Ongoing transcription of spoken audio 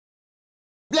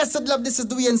Blessed love, this is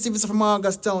the Dwayne Stevens from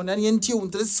Augustown, and you're in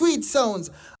tune to the sweet sounds.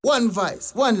 One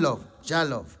voice, one love, Jah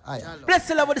love. Aye.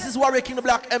 Blessed love, this is Warrior King, the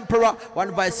Black Emperor.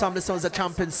 One voice sound, the sounds of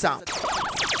champion sound.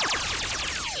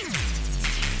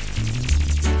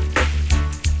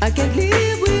 I can't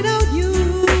live without you.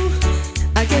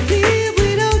 I can't live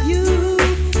without you.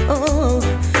 Oh,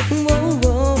 whoa,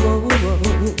 whoa, whoa,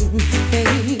 whoa.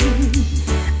 Hey,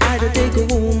 I don't take a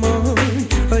woman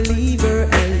or leave her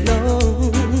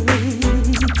alone.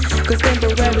 'Cause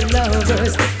temporary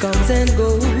lovers comes and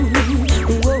go.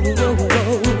 Whoa, whoa,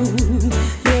 whoa.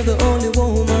 You're the only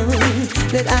woman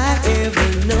that I ever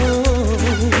known.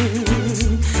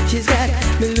 She's got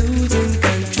me losing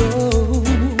control.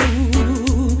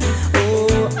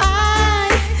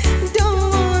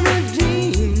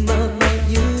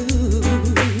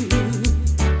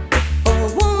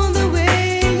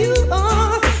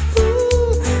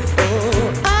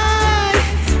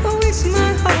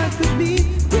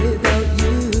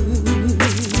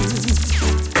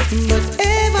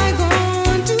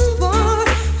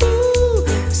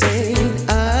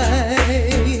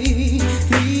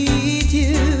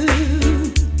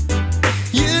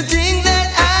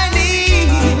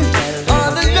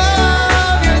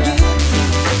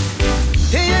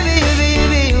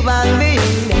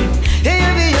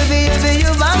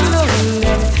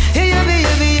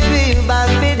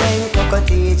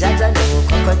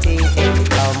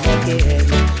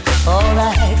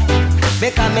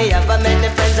 Because me have a many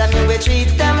friends and me we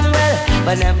treat them well,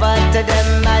 but never to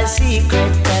them my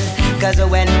secret tell. 'Cause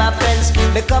when my friends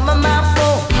become my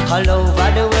foe, all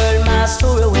over the world my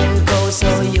story will go.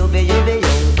 So you be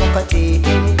young cockatoo,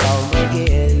 come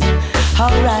again.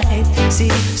 Alright, see,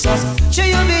 so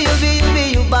you be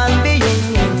you bang be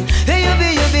young. Hey, you be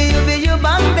you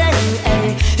bang bang.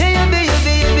 Hey, you be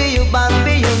you bang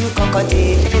be young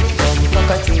cockatoo,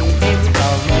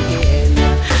 come again.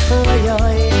 Oh,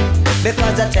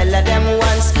 because I tell them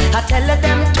once, I tell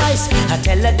them twice, I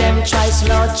tell them thrice,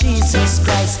 Lord Jesus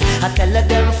Christ. I tell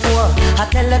them four, I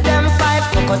tell them five,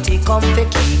 Cocotti come for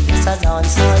keep this as on,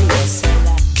 so yes.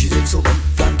 Give them something,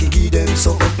 Frankie, give them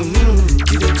something.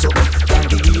 Give them something,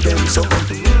 Frankie, give them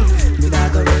something. Me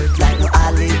not gonna work like no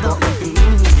alley button.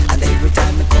 And every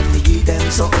time I come, me give them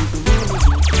something.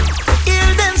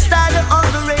 Hear them started on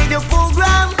the radio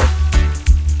program.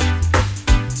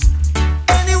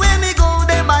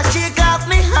 Shake off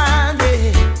me hand,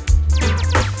 yeah.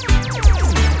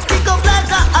 Kick up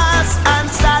like a ass and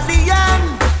stallion.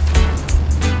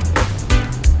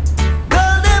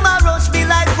 Girl, them a rush me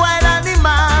like wild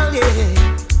animal, yeah.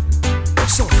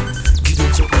 So, give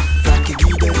them something, Frankie,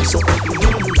 give them something.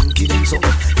 Give them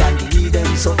something, Frankie, give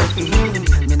them something.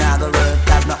 Me nah go work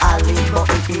like no alley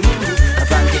button.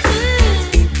 Frankie,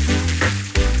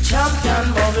 champion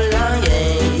bubble, yeah.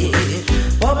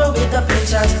 Bubble with the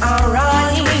pictures,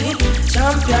 alright.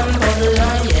 Champion bubble,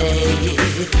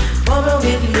 yeah. Bubble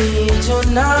with me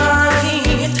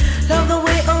tonight. Love the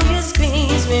way you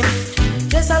squeeze me.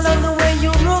 Yes, I love the way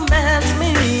you romance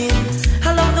me.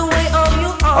 I love the way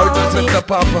you hold me.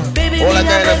 Baby, all I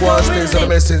got was things on the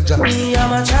messenger. Me,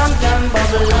 I'm a champion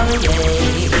bubble, yeah.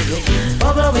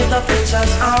 Bubble with the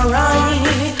pictures,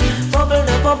 alright. Bubble, I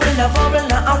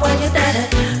want you dead.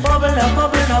 Bubble,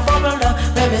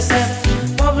 baby, say.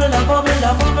 Bubble, I want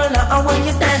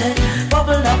you dead.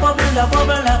 Bubble,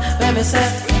 baby, say.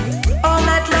 All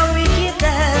night long we keep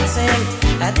dancing.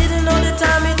 I didn't know the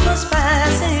time it was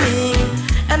passing.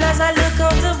 And as I look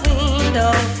out the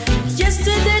window,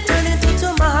 yesterday turned into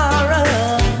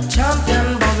tomorrow.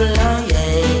 Champion bubble,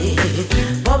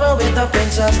 yeah. Bubble with the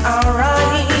princess,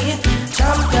 alright.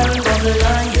 Champion bubble,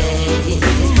 yeah.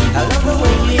 I love the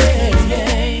way yeah.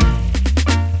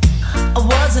 I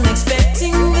wasn't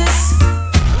expecting this,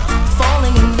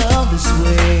 falling in love this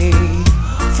way.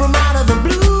 From out of the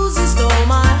blues, you stole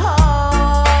my heart.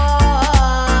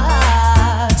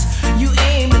 You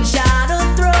aim and shot a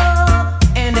throw,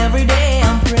 and every day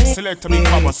I'm praying. Select me,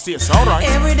 Papa says, alright.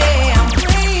 Every day I'm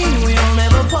praying we'll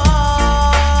never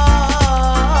part.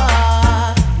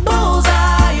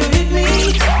 Bullseye, you hit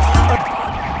me.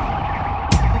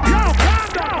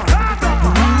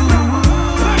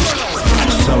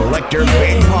 Selector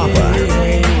Big Papa.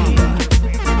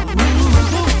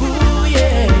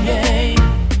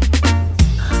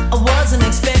 I wasn't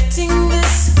expecting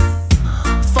this,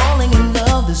 falling in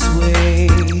love this way.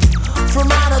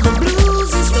 From out of the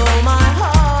blues, you stole my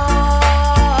heart.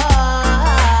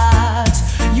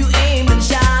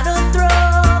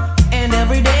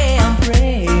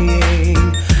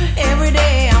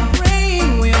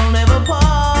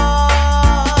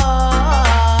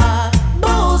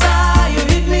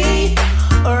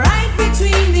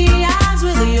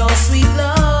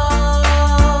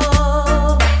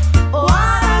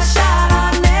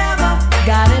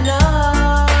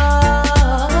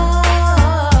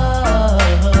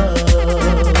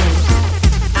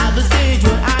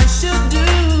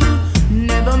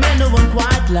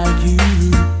 like you.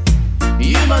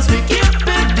 You must be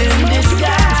Cupid in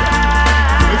disguise.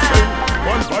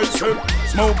 One voice said,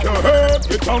 smoke your head,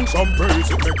 get on some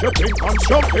praise. It make you think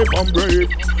constructive and brave.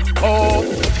 Oh,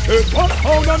 it was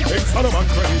found and take Solomon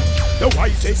praise. The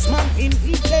wisest man in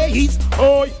his days.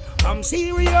 Oh, I'm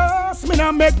serious, me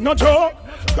not make no joke.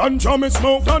 Ganja me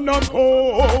smoke and not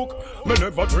coke. Me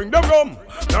never drink the rum,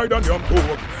 neither yum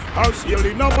coke. I'll sail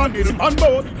in a bandit man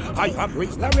boat. I have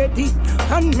raised already,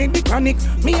 and me mechanic.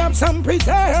 Me have some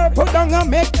preserve, put down a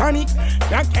mechanic.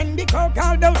 That candy coke,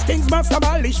 all those things must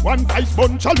abolish. One vice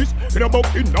bun chalice in a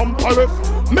Buckingham Palace.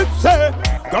 Me say,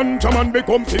 ganja man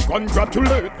become to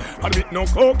congratulate. And with no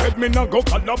coke, me no go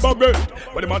collaborate.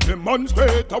 But them a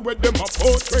demonstrate, or with them a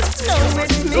portrait.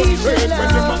 So it's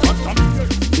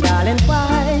me, darling,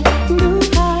 why do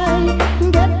I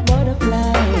get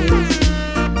butterflies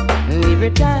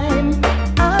every time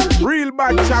I'm real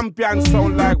bad champion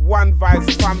sound like One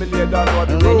Vice family that got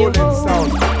the rolling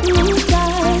sound.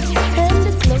 Inside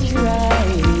and close your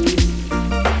eyes.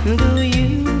 Do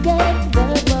you get the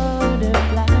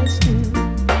butterflies too?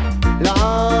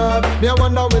 Lord, me I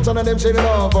wonder which one of them she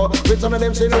love, which one of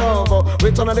them she love,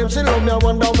 which one of them she love. Me I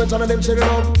wonder which one of them she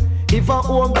love. If I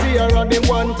home tear and the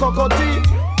one cockatoo,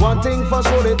 one thing for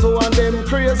sure the two and them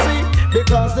crazy,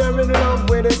 because they're in love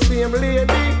with the same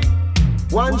lady.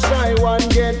 One shy, one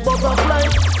get butterfly.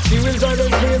 She will drive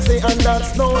them crazy and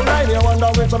that's no lie. I wonder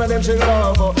which one of them she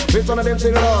love, which one of them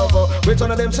she love, which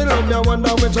one of them she love. Me I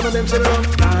wonder which one of them she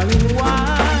love. Darling,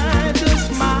 why does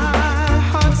my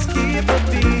heart skip a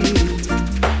beat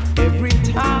every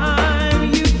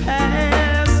time you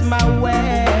pass my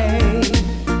way?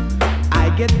 I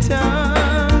get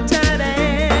tempted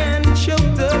and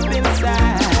choked up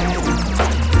inside.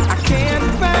 I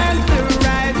can't find the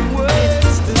right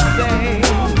words to say.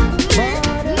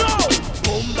 No!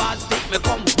 Bombastic, me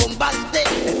come bombastic.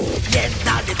 Yes,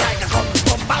 now the tiger come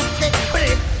bombastic.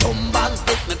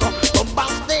 Bombastic, me come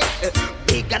bombastic.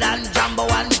 Bigger than Jumbo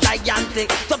and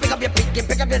gigantic. So pick up your picky,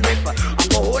 pick up your grip, and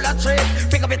go hold a trip.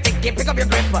 Pick up your ticky, pick up your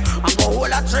grip, and go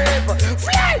hold a trip.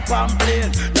 Fly from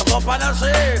plane, look up on a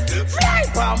ship. Fly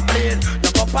from plane,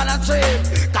 look up on a trip.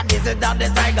 Cause this is not the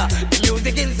tiger, the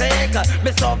music is sick.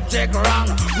 Me subject wrong,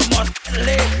 me must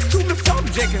live. To me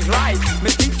subject is right, me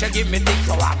teacher give me dick.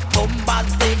 So I'm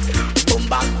bombastic,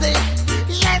 bombastic.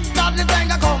 Yes, not the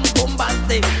tiger come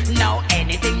bombastic. Now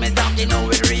anything me talk, you know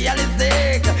it's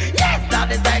realistic. Yes, not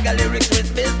the tiger lyrics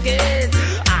with biscuits.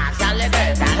 I shall let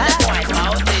it and the boy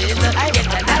about it. Yes,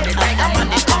 not the tiger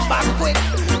money come back quick.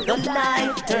 The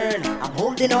knife turn, I'm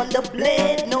holding on the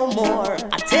blade no more.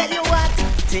 I tell you what,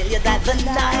 tell you that the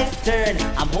knife turn,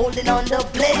 I'm holding on the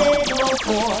blade no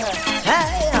more.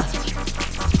 Hey,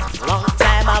 long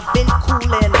time I've been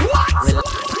cooling.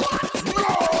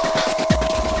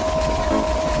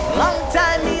 Long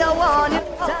time me I warn you,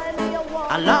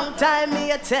 a long time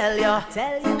me I tell you.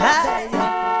 Hey,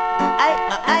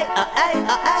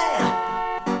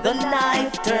 the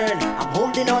knife turn, I'm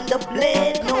holding on the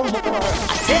blade no more.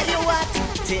 I tell you what,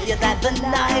 tell you that the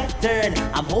knife turn,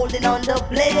 I'm holding on the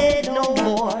blade no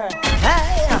more.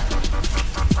 Hey,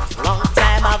 long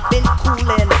time I've been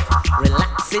cooling,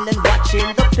 relaxing and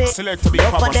watching the pit. Select to be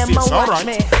Enough of them a watch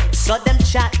me, so them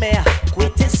chat me,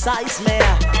 criticize me.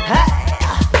 Hey,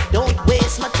 don't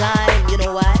waste my time, you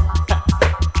know why?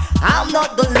 I'm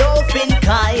not the loafing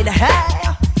kind.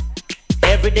 Hey,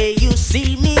 every day you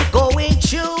see me going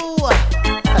through,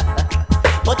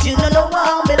 but you don't know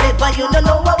how me live, and you don't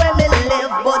know where me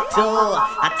live. But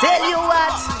I tell you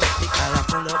what, I'll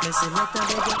pull up me selector,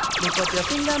 baby. Look up your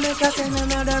finger, make us send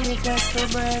another request to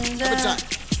Brenda.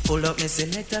 Pull up me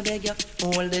selector, beg you.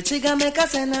 Hold the trigger, make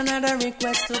us send another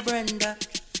request to Brenda.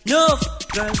 No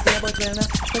girls there, but when a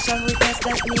special request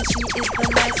that means she is the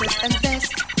nicest and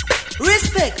best.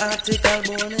 Respect article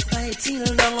bonus fight, seal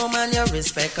down, oh man, your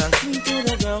respect and clean to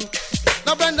the ground.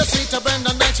 Now Brenda sweet,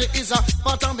 Brenda nice, she is a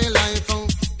part of my life.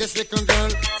 This little girl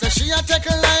say she a take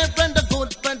a life. Brenda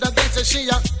good, Brenda good, say she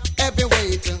a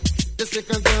heavyweight. This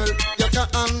little girl, you can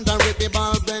underrate the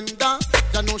ball, Brenda.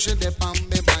 You know she dip on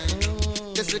me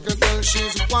mind. This little girl,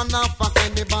 she's one of a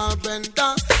kind of ball,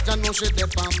 Brenda. You know she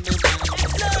dip on me mind.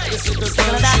 This little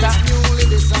girl, she's newly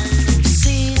designed.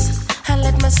 Cease and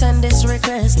let me send this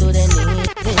request to the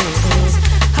knees.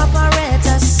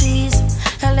 Operator cease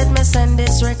and let me send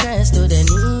this request to the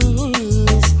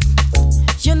knees.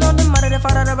 You know the mother, the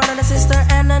father, the brother, the sister,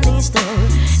 and the niece too.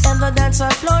 And the dancer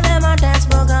floor, them a dance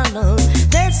boogaloo.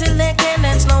 They still they can't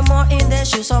dance no more in their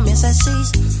shoes. So me say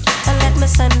cease and let me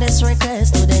send this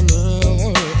request to the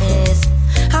knees.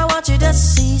 I want you to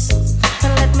cease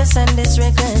and let me send this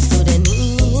request to the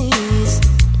knees.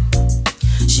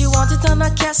 She want want it on a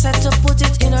cassette to put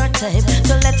it in her tape,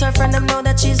 to let her friend them know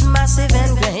that she's massive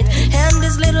and great. And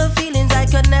these little feelings I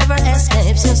could never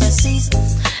escape. Since I cease,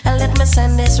 and let me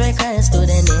send this request to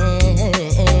the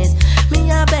knees.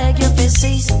 Me I beg you to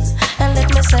cease, and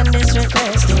let me send this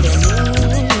request to the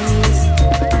knees.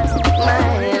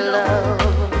 My love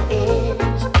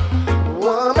is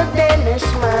warmer than a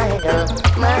smile.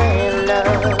 My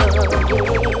love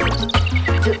is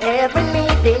to every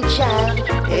needing child.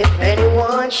 If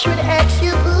anyone should ask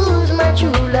you who's my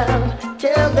true love,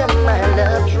 tell them my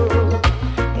love true.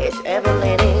 It's ever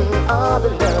letting all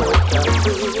the love come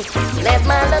through. Let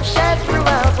my love shine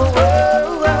throughout the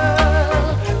world.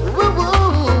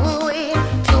 Woo-woo,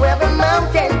 to every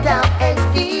mountain top and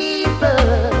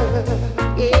steeple.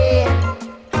 Yeah,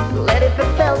 let it be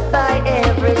felt by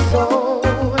every soul.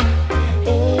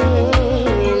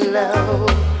 In love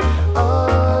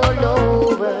all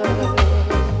over.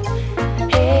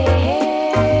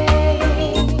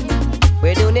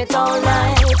 We're doing it all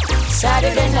night,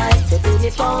 Saturday night. We're doing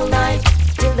it all night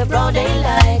till the broad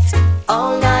daylight.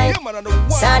 All night,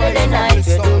 Saturday night.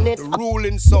 We're doing it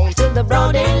ruling song till the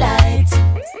broad daylight.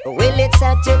 Well, it's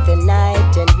Saturday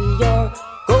night and we are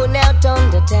going out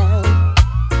on the town.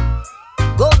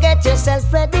 Go get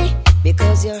yourself ready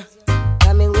because you're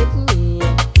coming with me.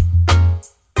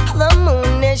 The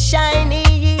moon is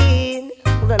shining,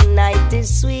 the night is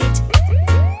sweet.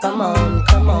 Come on,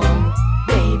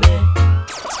 baby,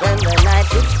 spend the night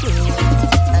with me.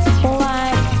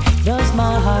 Why does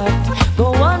my heart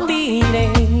go on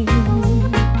beating?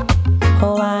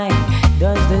 Why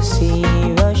does the sea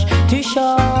rush to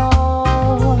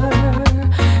shore?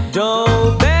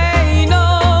 Don't they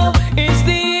know it's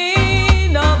the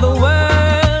end of the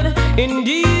world, and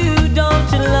you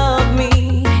don't love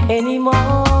me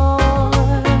anymore?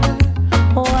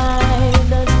 Why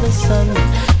does the sun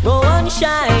go on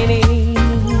shining?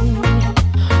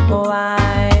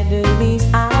 Why do these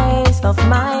eyes of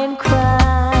mine cry?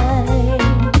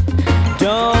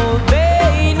 Don't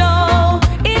they know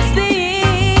it's the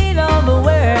end of the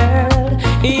world?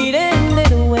 It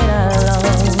ended when I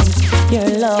lost your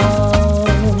love.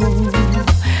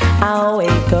 I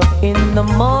wake up in the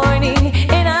morning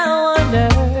and I wonder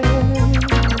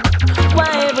why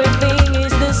everything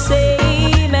is the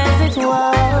same as it was.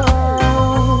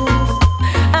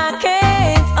 I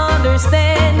can't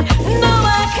understand, no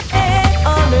I can't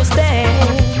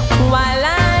understand why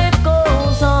life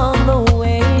goes on the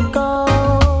way it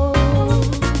goes.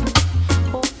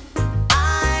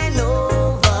 I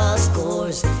know the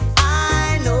scores,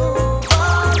 I know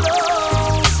the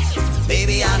roles.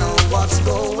 Baby, I know what's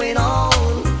going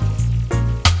on.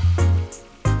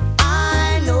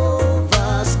 I know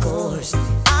the scores,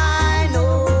 I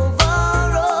know the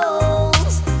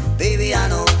roles. Baby, I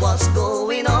know what's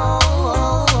going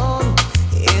on.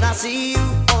 And I see you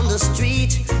on the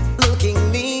street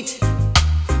looking neat.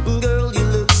 Girl, you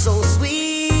look so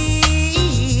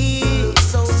sweet,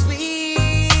 so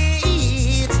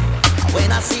sweet.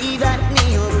 When I see that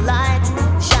neon light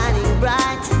shining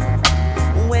bright,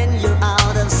 when you're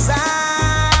out of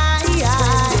sight,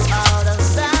 out of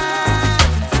sight.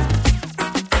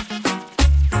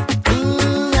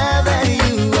 Now that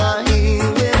you are here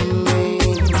with me,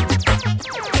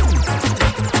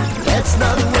 let's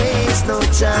not waste no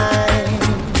time.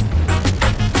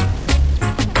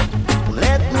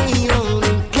 Let me hold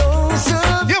you closer.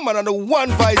 Yeah, man, and the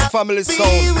One Vice family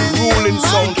sound, ruling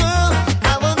sound.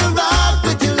 I wanna rock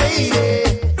with you,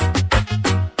 lady,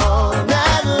 all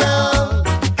night long.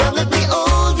 Come let me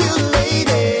hold you,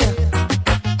 lady,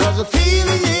 'cause the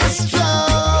feeling is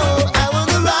strong. I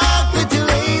wanna rock with you,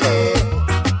 lady,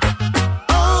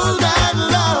 all night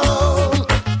long.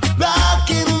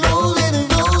 Rockin', rollin' and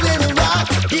rock.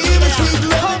 Give me sweet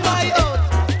love.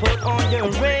 Put on your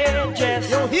red dress,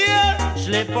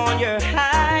 slip on your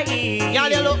high heels,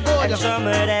 and some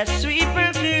of that sweet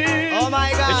perfume. Oh my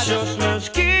God, it sure smells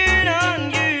good on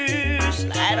you.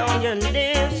 Slide on your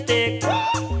lipstick,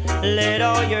 let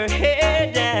all your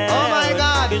hair down. Oh my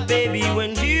God, 'cause baby,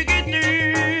 when you get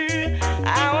through, I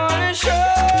wanna show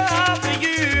off for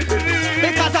you.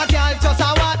 Because I can't just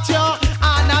watch you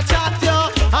and I chat you,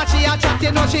 and she a chat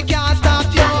you, no she can't stop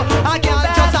you. I can't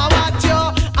just watch you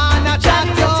and I chat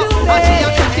you, and she a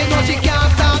chat you, no she can't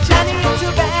stop you.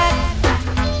 Too bad.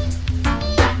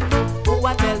 Oh, I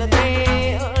tell the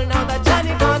tale, now that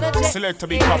Johnny gonna take. Select to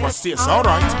be proper states,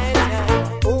 alright.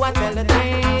 Oh, I tell the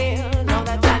tale, now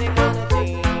that Johnny gonna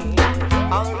take.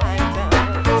 Alright,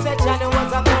 said Johnny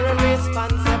was a very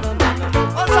responsible man.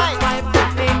 Alright,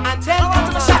 and tell him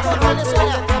to shut up on this one.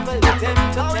 Devil let him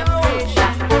to temptation.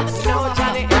 Now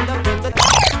Johnny end up in the.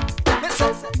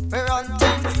 We run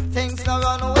things, things no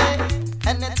run away.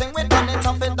 Anything we done it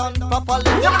up and done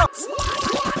properly. You know.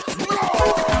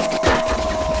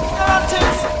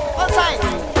 Things one side.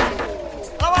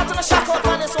 I want to shock out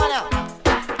on this one here.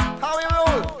 How we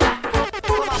roll?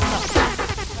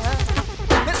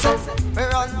 We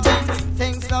run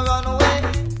things no run away.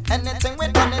 Anything we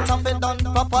done it up and done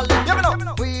properly. You know.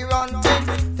 We run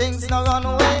things no run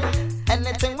away.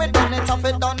 Anything we done it up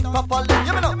and done properly.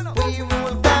 You know. We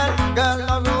rule girl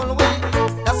no rule way.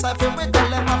 That's why we tell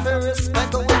them have to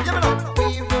respect away. You know. We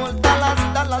rule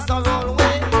dollars no rule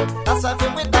way. That's why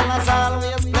we dollars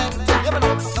always plenty. You know.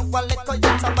 No one little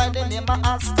youth by the name of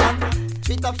Aston.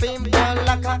 Treat a fame girl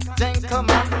like a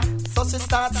gentleman. So she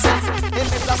starts singing in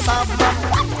the glass of man.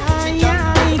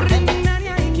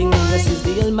 King Jesus is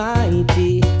the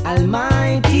Almighty,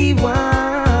 Almighty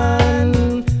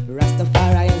One.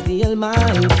 Rastafari is the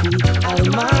Almighty,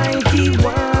 Almighty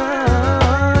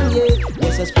One. Yeah,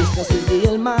 Jesus Christus is the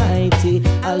Almighty,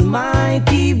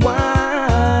 Almighty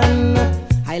One.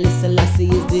 Haile Selassie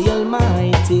is the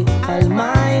Almighty,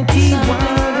 Almighty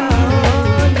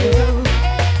One. Yeah.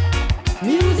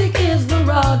 Music is the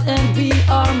rod and we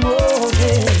are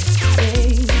Moses.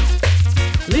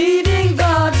 Leading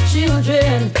God's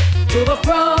children to the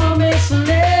promised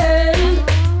land.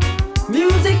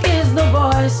 Music is the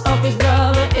voice of his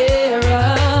brother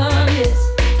Aaron, yes.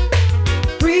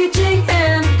 Preaching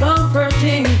and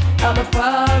comforting are the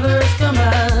Father's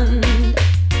command.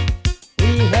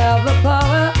 We have the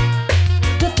power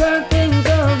to turn things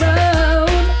around.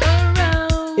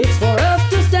 It's for us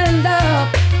to stand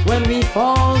up when we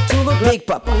fall to the ground. Big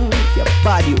Papa, your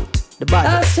body, the body.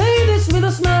 I say this with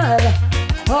a smile.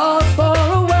 Pause for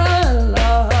a while,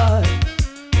 Lord.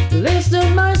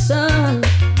 Listen, my son,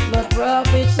 the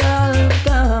prophets shall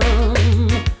come.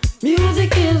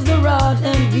 Music is the rod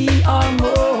and we are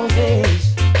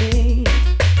Moses,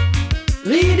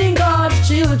 leading God's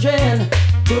children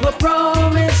to the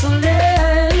promised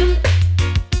land.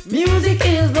 Music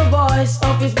is the voice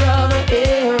of his brother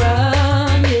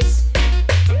Aaron, yes.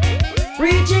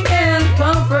 Preaching and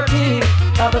comforting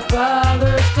are the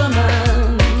Father's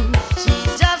command.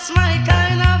 My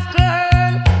kind of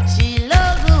girl, she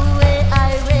loves the way I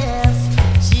rest.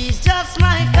 She's just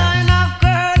my kind of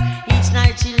girl. Each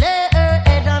night she lay her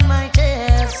head on my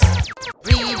chest.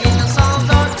 Reading a psalm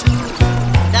or two,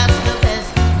 that's the best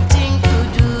thing to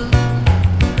do.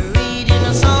 Reading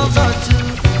a psalm or two,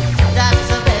 that's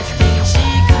the best thing she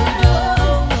could do.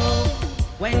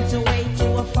 Went away to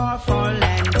a far, far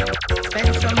land.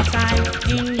 Spent some time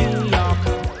in New York.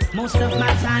 Most of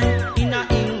my time in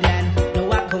England.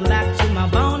 Come back to my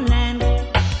bone land.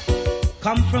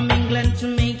 Come from England to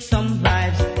make some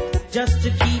vibes, just to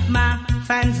keep my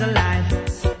fans alive.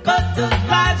 But the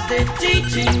vibes they're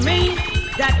teaching me,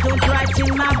 that don't write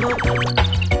in my book.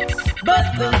 But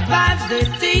the vibes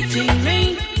they're teaching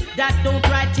me, that don't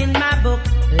write in my book.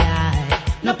 Lie.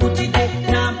 No put it there,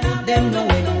 no put them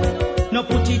nowhere. No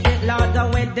put it there, Lord, the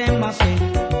way them must say.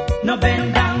 No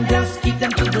bend down, just keep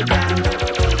them to the ground.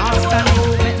 I'll stand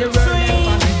over, let the world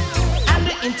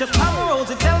intercom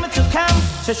Rosie tell me to come.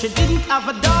 So she didn't have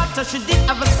a daughter, she did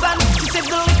have a son. She said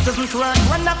the lift doesn't work,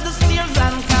 run up the stairs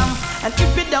and come. And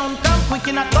if you don't come quick,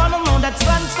 you're not gonna know that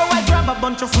son. So I grab a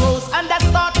bunch of rose and I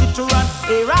started to run.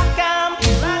 Here I come,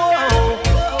 whoa.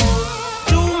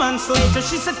 2 months later,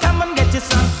 she said come and get your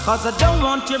son, cause I don't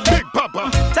want your Big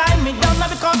Papa. Tie me down now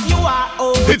because you are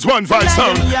old. It's one fight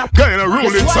sound, kinda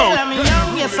rolling sound. I'm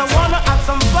young, yes I wanna have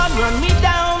some fun, run me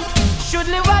down.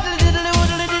 Shoodly waddle diddly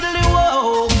woodly diddly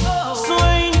whoa.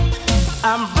 Swing,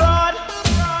 I'm broad,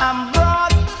 I'm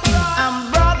broad,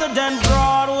 I'm broader than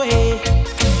Broadway.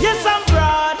 Yes, I'm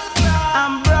broad,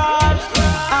 I'm broad,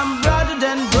 I'm broader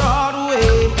than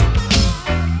Broadway.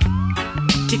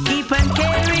 To keep and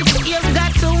carry it, you've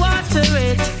got to water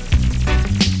it.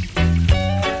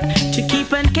 To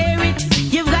keep and carry it,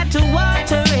 you've got to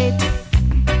water it.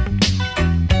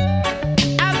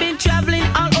 I've been traveling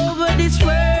all over this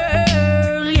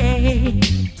world, yeah.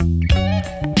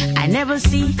 I never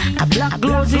see a black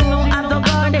glows in no other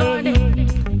garden.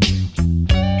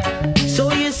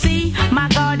 So you see, my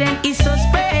garden is so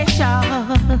special.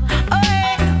 Oh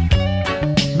yeah.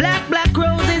 Black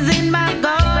roses in my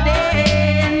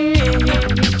garden.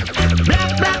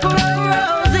 Black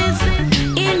roses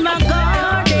in my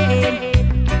garden.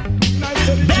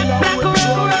 Black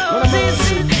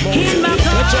roses in my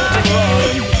garden.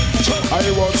 I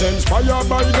was inspired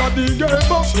by God, he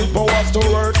gave us the powers to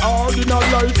work hard in a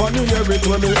life and inherit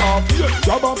when me have.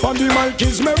 Grab up on the mic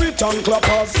is merit and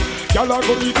clappers. Y'all are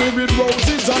gonna eat me with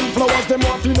roses and flowers. Them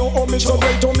want to know how me so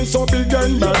great, how me so big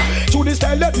and bad. Through the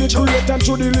style let me create and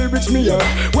through the lyrics me hear.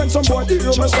 When somebody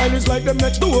hear my style is like them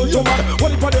next door to mad.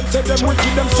 What if I them say them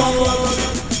wicked them song like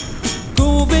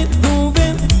grooving,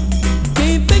 grooving,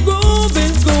 keep it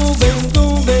grooving, grooving,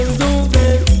 grooving,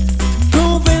 grooving,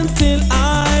 grooving till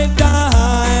I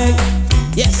die.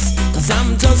 Yes, 'cause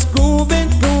I'm just grooving,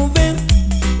 grooving.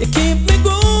 You keep me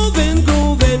grooving,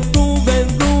 grooving, grooving,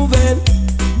 grooving,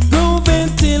 grooving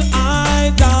till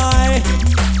I die.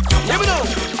 Here we go.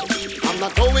 I'm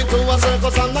not going to a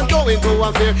circus, I'm not going to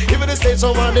a fair. Even the stage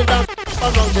over the dance.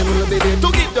 Around them will be there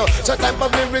to give you such type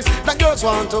of lyrics that girls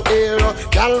want to hear.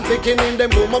 Girl picking in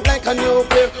them boom up like a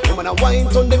nuclear. Woman a wine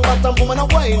on the bottom, woman a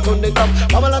wine on the top.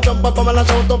 Woman a jump up, woman a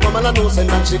shout up, woman a nose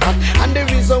and she hot. And the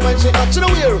reason why she hot, she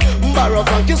don't wear Barra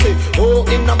Frank, you see. Oh,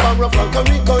 in a Barra Frank, a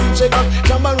country gun.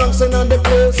 Jamba ranks in the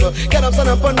place. Get up, stand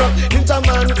up and rock.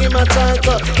 Interman, in my chat.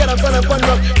 Get up, stand up and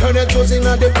rock. Turn your toes in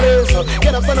the place.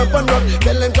 Get up, stand up and rock.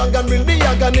 Tell them drunk and bring the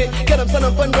agony. Get up, stand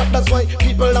up and rock. That's why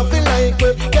people don't feel like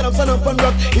me. Get up, stand up and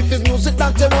rock. If it's music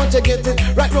that you want to get it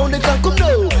right round the clock, come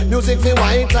now. Music for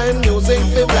white and music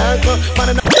for black.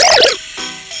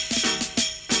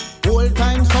 Old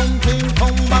time something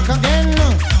come back again.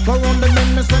 Go round the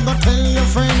bend, me say go tell your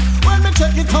friend. When me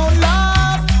check it out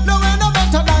loud, no way no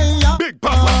better than ya. Big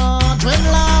Papa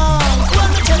Dreadlocks. When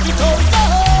me check it out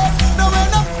loud, no way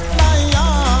no than ya.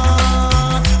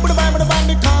 But the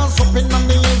bandit cars up in on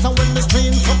the hills and when the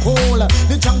streams so cool.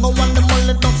 The jungle and the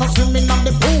mullet dogs are swimming on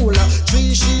the pool.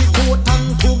 3 sheep goat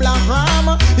and 2 black ram.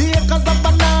 Acres of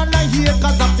banana,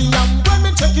 acres of yam. When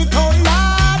me check it out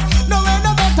loud, no way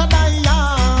no better than ya.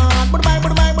 But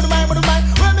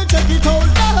when me check it out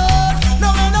loud, no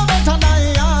way no better than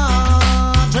ya.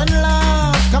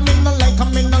 Dreadlocks, come in the light,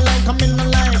 come in the light, come in the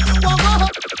light.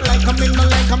 Like come in the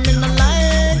light, come in the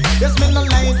light. Yes, me the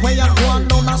light where you go on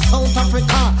down to South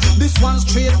Africa. This one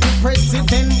straight to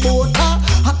President Botha.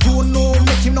 I don't know,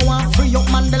 make him know I'm free up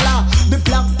Mandela. The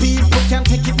black people can't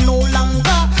take it no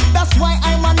longer. That's why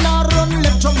I'm a run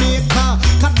left Jamaica.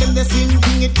 Cause them the same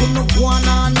thing, it couldn't go on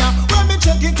ya. When me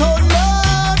check it out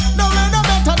loud, no way no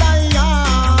better than ya.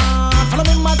 Follow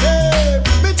me my day,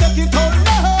 me check it out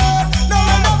loud, no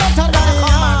way no better than ya.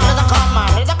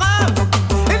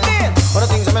 All the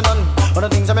things I've been done, all the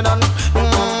things I've been done,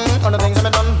 all the things I've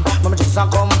been done. Mama just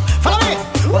come, follow me.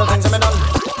 All the things I've been done.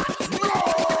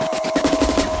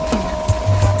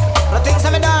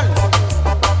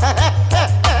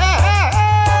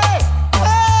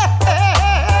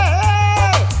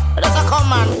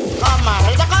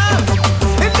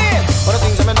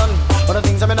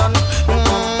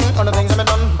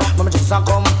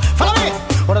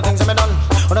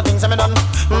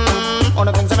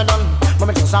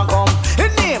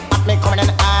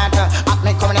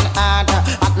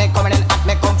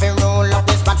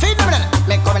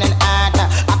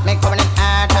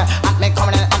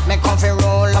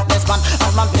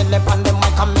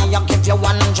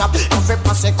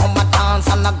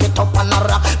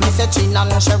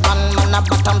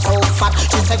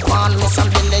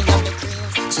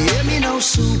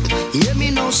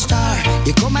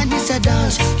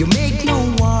 You make no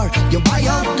war, you buy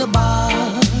out the bar.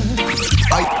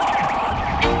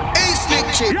 Hey,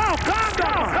 Snake Chick.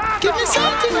 Give me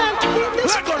something to beat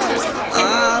this price.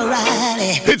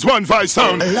 Alrighty. It's 1-5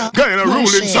 sound, getting a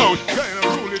ruling sound.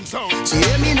 So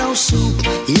hear me no soup,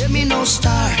 hear me no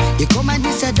star. You come and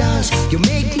this a dance, you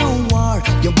make no war,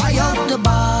 you buy out the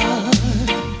bar.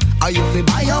 Or you fi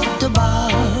buy out the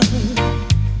bar.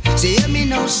 Say hear me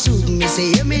no soup, me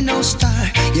say hear me no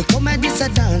star. You come and this a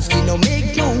dance, you no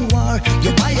make no war,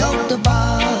 you buy out the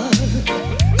bar.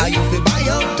 Or you fi buy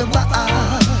out the bar.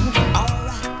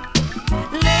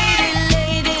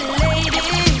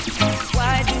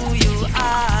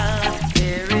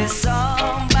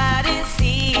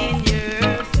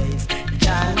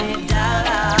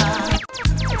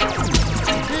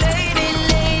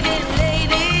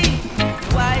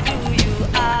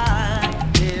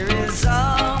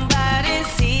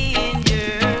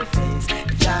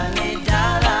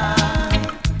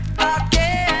 I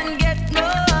can't get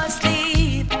no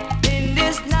sleep in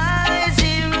this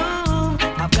noisy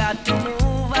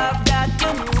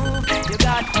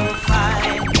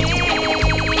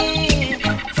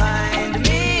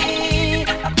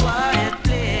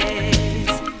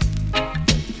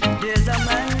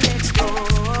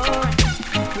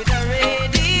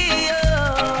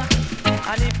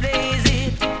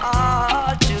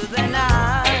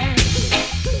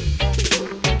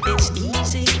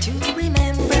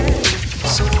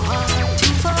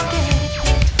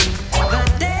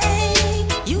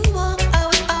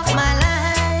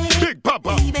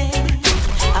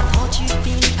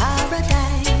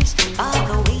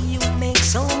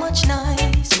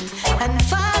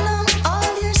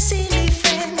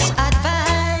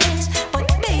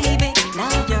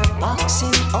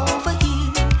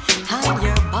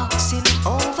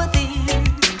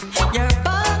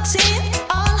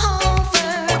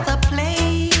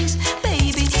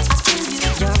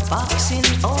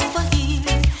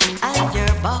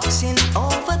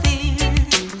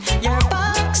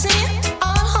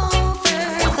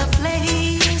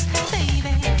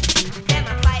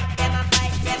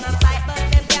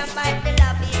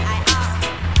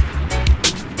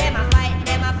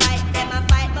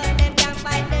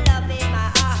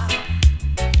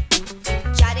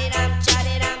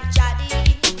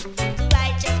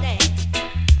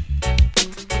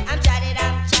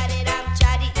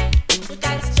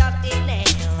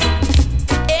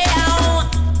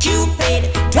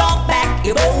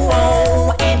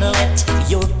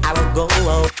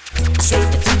tomorrow. Straight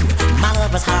through my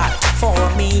lover's heart for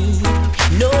me.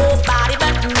 Nobody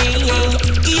but me.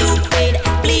 Cupid,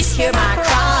 please hear my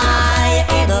cry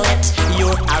and let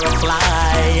your arrow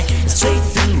fly straight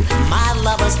through my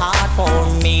lover's heart for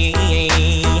me.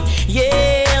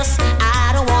 Yes,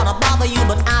 I don't wanna bother you,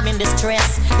 but I'm in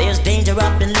distress. There's danger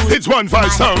up in losing. It's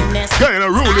 1-5 sound, kind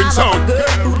of ruling sound. Girl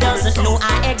who doesn't know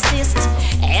I exist,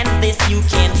 and this you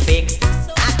can fix.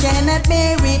 I cannot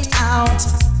bear it out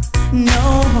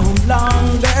no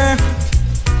longer.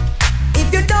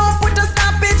 If you don't put a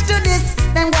stoppage to this,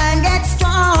 then why get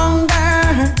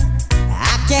stronger?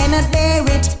 I cannot bear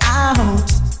it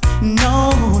out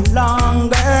no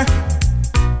longer.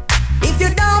 If you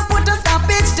don't put a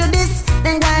stoppage to this,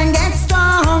 then why get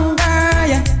stronger?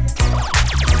 Yeah.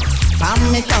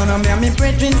 From me corner, me and me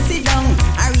brethren sit down.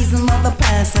 A reason of the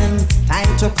person,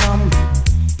 time to come.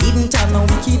 Even tell no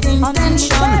wicked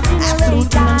intention. I'm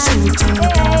floating and shooting.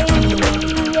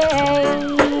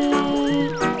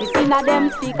 It's in them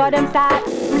speak or them start.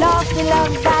 Love the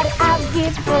love that I've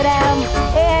give to them.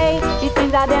 Hey, it's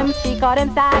in them speak or them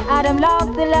start. I them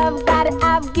love the love that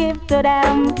I've give to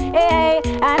them. Hey,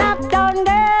 an uptown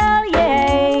girl,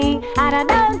 yeah, and a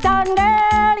downtown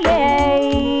girl,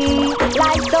 yeah.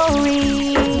 Like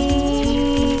story,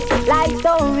 like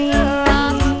story.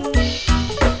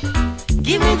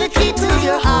 Give me the key to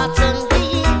your heart and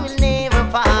we will never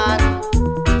part.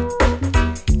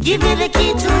 Give me the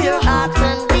key to your heart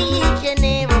and we can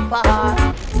never part.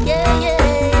 Yeah,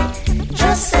 yeah.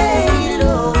 Just say you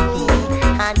love me.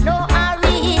 I know I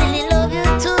really love you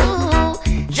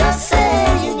too. Just say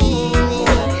you need me.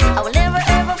 I will never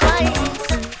ever fight.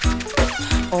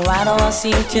 Oh, I don't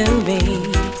seem to be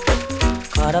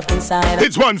caught up inside.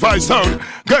 It's 1-5 sound,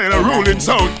 kind of ruling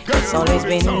sound. It's always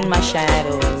been my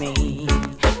shadow in me.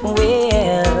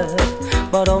 Well,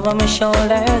 but over my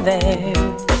shoulder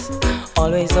there's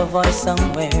always a voice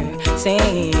somewhere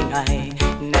saying I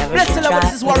never Bless should the try Lord,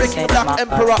 this is Warwick, the Black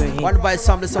Emperor. free. One Vice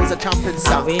Sound, the sounds of champion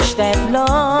sound. I wish that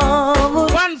love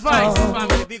would One Vice come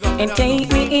family, big up and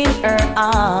take me in her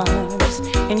arms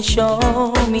and show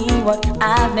me what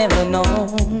I've never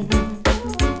known.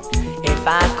 If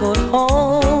I could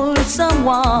hold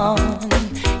someone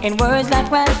in words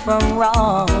like right from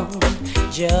wrong,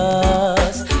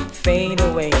 just fade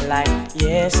away like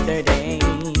yesterday.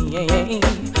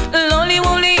 Lonely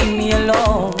won't leave me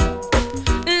alone.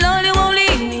 Lonely won't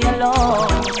leave me alone.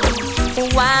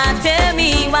 Why, tell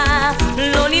me why?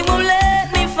 Lonely won't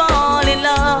let me fall in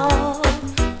love.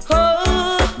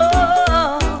 Oh,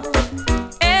 oh,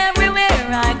 everywhere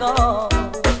I go,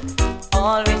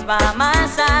 always by my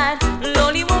side.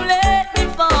 Lonely won't let me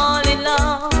fall in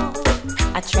love.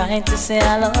 I tried to say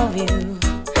I love you,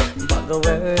 the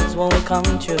words won't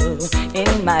come true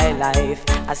in my life.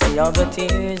 I see all the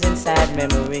tears and sad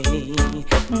memory.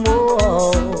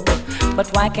 Whoa, but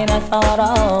why can't I thought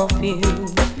of you?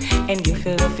 And you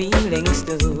feel the feelings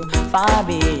too, far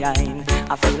behind.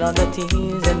 I feel all the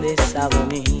tears in this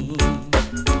agony.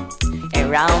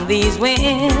 Around these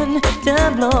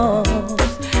winter blows,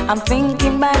 I'm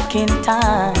thinking back in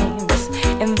times,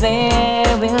 and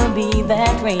there will be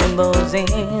that rainbows in.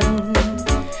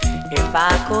 If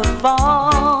I could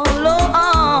follow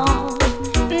on,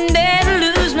 then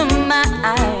lose my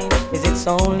mind. Is it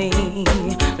only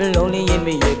lonely in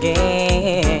me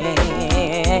again?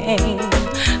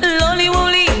 Lonely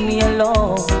won't leave me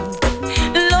alone.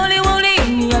 Lonely won't leave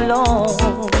me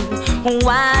alone.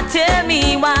 Why, tell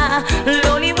me why?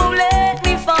 Lonely won't let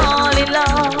me fall in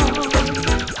love.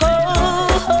 Oh,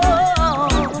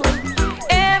 oh,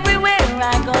 everywhere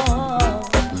I go,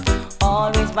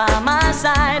 always by my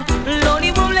side.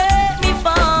 Lonely won't let me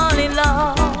fall in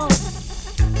love.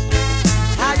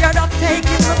 Tired of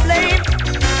taking the blame,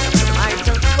 might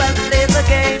as well play the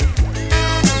game.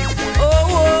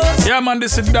 Oh, yeah, man,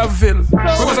 this is Daville.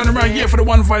 Because I'm right here for the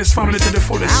One Vice family to the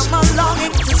fullest. I'm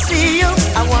longing to see you.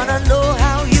 I wanna know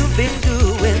how you've been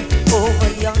doing over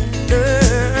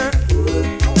yonder.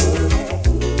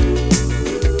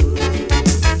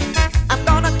 I'm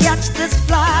gonna catch this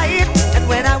flight, and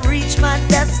when I reach my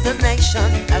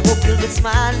destination, I hope you'll be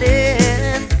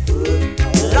smiling,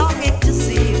 longing to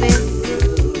see me.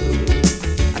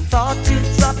 I thought you'd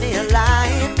drop me a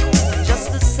line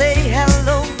just to say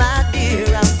hello, my dear,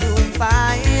 I'm doing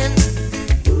fine.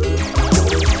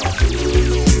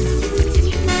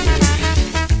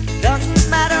 Doesn't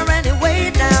matter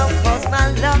anyway now, 'cause my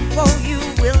love for you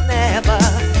will never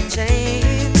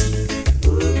change.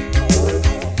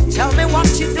 Tell me what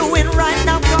you're doing right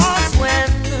now, 'cause when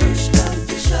push comes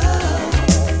to shove,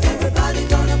 everybody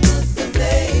gonna put the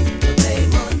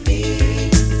blame on me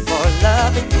for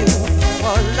loving you,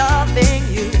 for loving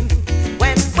you.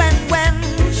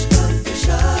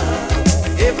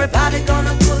 Nobody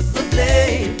gonna put the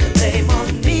blame on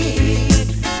me.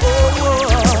 Oh, oh,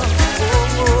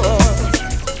 oh,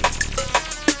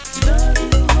 love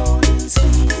you, hold you,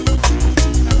 squeeze you, treat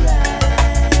you right.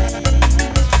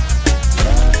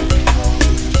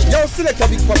 Yo, select a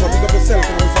big papa, big up yourself,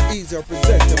 and it's easier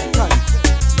present every time.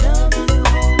 Love you,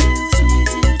 hold you,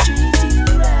 squeeze you, treat you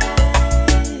right.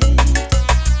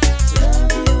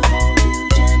 Love you, hold you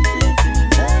gently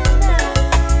through the night.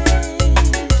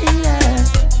 Yeah.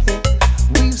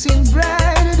 We've seen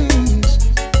brighter days,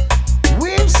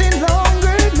 we've seen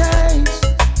longer nights,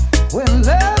 when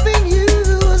loving you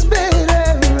was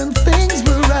better and things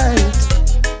were right.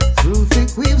 Through thick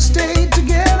we've stayed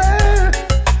together,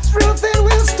 through thin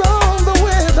we'll storm the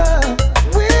weather.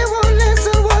 We won't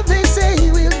listen what they say,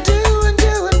 we'll do and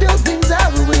do and do things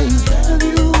our way. Love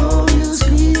you, hold you,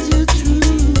 squeeze you through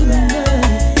the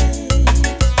night.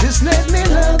 Just let me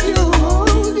love you, hold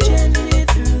you gently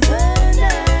through the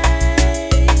night.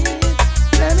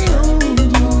 let me hold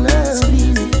you, love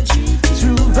you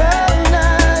through the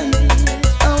night.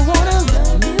 I wanna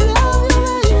love you,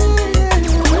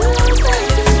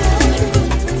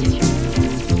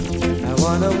 I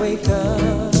wanna wake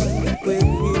up with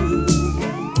you.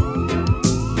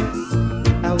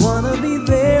 I wanna be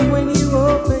there when you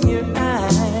open your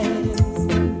eyes.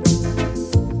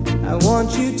 I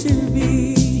want you to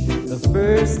be the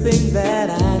first thing that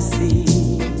I see.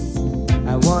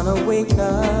 I wanna wake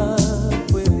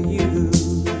up with you.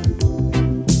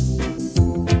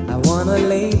 I wanna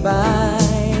lay by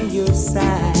your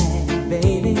side,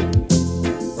 baby.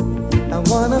 I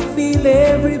wanna feel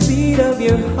every beat of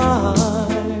your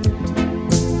heart.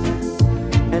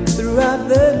 And throughout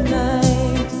the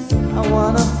night, I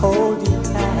wanna hold you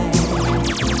tight.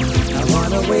 I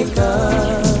wanna wake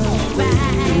up with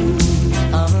you.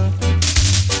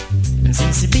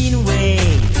 Since you've been away,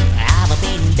 I've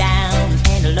been down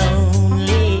and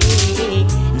lonely.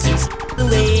 Since you've been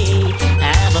away,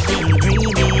 I've been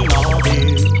dreaming of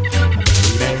you,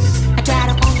 baby. I try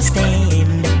to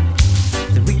understand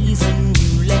the reason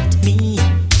you left me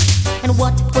and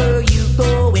what were you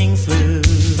going through.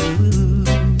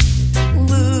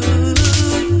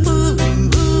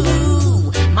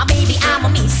 Ooh, my baby, I'm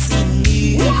missing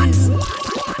you. Ooh,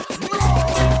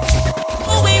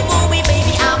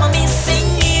 baby, I'm missing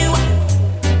you.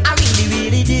 I really,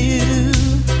 really do.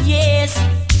 Yes,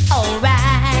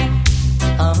 alright.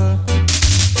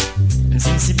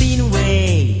 Since you've been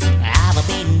away, I've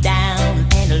been down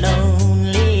and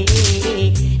lonely.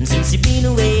 Since you've been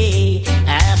away,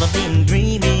 I've been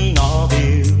dreaming of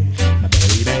you, my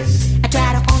baby. I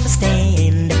try to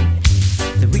understand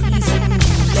the reason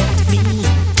you left me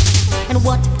and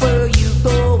what were you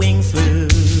going through.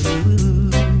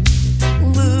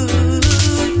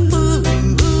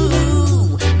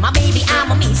 Ooh, my baby,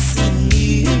 I'm missing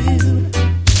you.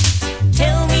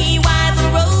 Tell me why the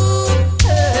road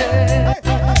hurts.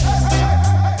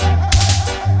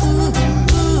 Ooh,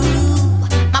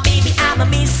 my baby, I'm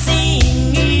missing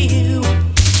you.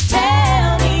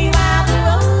 Tell me why the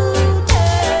road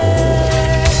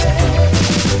hurts.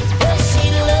 Does she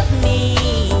love me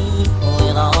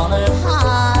with all her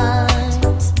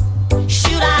heart?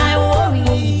 Should I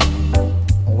worry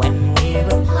when we're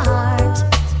apart?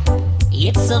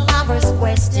 It's a lover's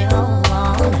question,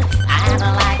 I'd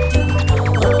like to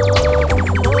know.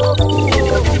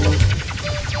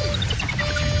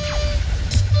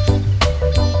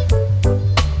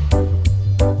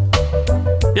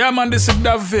 Yeah, man, this is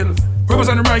Daville.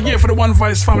 Representing right here for the One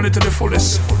Voice family to the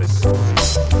fullest.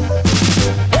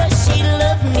 Does she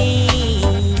love me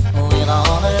with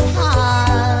all her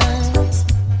heart?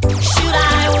 Should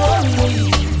I worry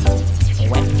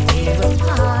when we're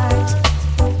apart?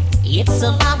 It's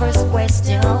a lover's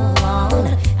question,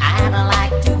 I'd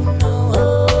like to know.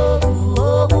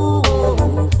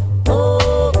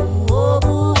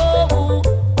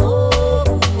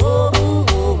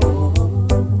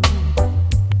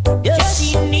 Does she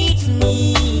need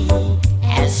me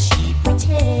as she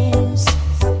pretends?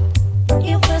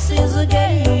 If this is a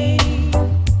game,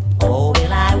 oh,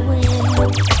 will I win?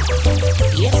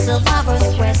 It's a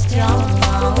lover's question,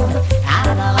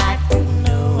 I'd like to know.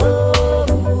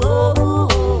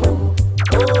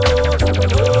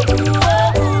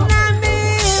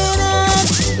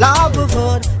 Love of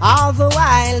hood, all the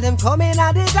while them coming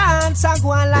at the dance, I go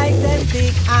on like them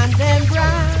big and them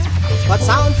grand. But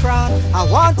sound fraud, I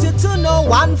want you to know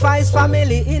One Voice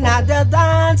family in a the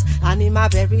dance. And him a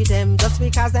bury them just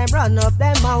because them run up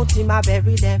them out, him a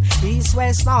bury them. East,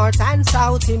 west, north and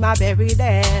south, him a bury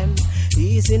them.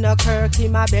 He's in a kirk,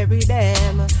 him a bury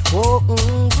them. Oh,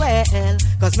 well,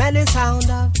 cause many sound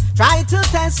of try to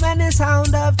test, many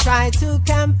sound of try to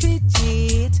compete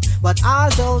cheat. But all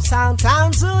those sound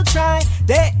clowns who try,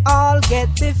 they all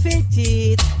get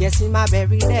defeated. Yes, him a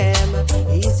bury them.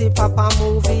 Easy Papa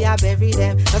movie, I bury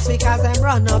them. Just because them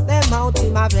run up them mouth,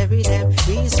 him a bury them.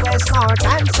 East, west, north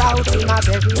and south, him a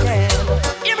bury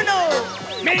them. Hear me now.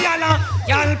 Me yalla,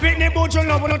 y'all pick the bojo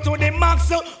love to the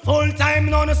max. Full time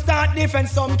now to start defense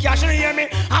some cash. You hear me?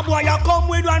 A boy you come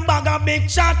with one bag of big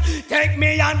chat. Take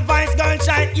me advice, girl,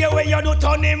 child. Yeah, where you do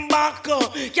turn him back.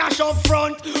 Cash up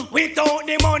front, without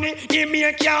the money, the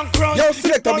me can't crunch. Yo,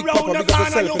 select a big around papa, the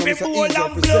because corner, yourself you is be an full easy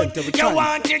and blood. representative You time.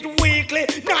 want it weekly,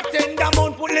 not in the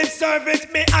month. Put lip service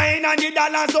behind and the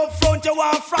dollars up front. You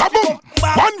want fraud.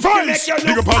 One voice.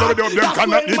 Big up all of them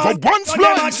cannot live for one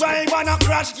slice. Try wanna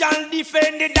crash, y'all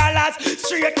defend the dollars.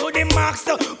 Straight to the max.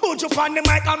 Put up on the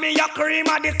mic and me a cream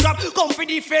of the crop. Come for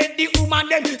defend the woman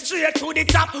then straight to the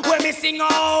top. When me sing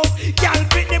out, y'all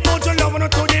pick the bojo love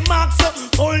to the max.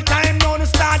 Full time now to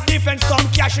start defense some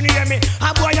cash. You hear me?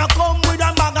 A boy you come with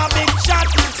a bag of big shot.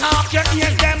 Talk your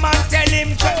ears them and tell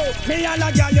him to. Me and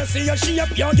a girl you see your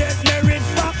shape you get married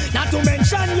for. Not to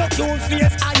mention your cute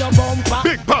face and your bumper.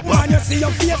 Big papa. When you see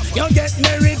your face you get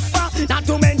married for. Not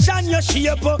to mention your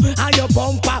shape and your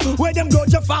bumper. Where them go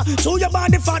you for? So your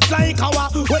body fat like our.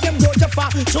 Where them go you for?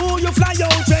 So you fly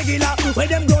out regular. Where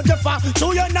them go you for?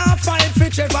 So you not fight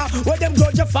fit ever. Where them go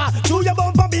you for? So your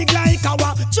bumper big like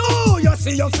our. So you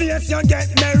see your face you get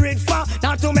married for.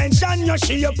 Not to mention your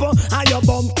shape and your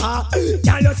bumper.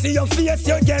 Can you see your face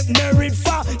you get married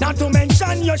for? Not to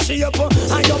mention your shape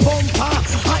and your bumper.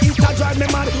 It a drive me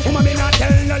mad. Woman me not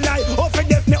tell no lie. Off it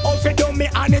def me, off it do me,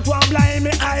 and it won't blind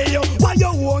me eye. Why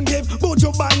you won't give? But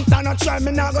you bant and not try.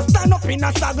 Me not go stand up in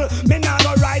a saddle. Me not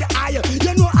go ride high.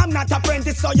 You know I'm not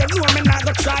apprentice, so you know me not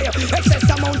go try. Excess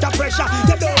amount of pressure,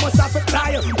 you don't must have to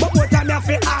cry. But what time you have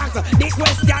to ask the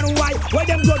question why? Where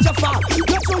them go you for?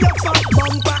 You show your fat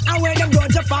bumper, and where them go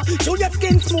you for? Show your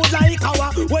skin smooth like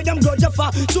our. Where them go you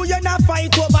for? Show you not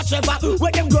fight over Trevor.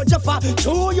 Where them go you for?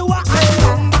 Show you a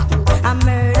a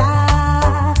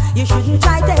murder. You shouldn't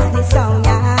try test this song,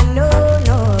 yeah. No,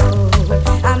 no.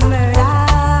 A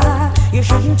murder. You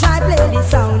shouldn't try play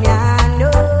this song, yeah. No,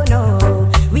 no.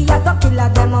 We a go kill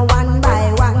them a one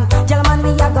by one. Gentlemen,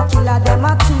 we a go kill them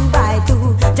a 2 by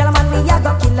 2. Gentlemen, we a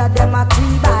go kill them a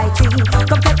 3 by 3.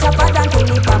 Come catch up and kill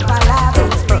the papa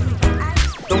laughing spring.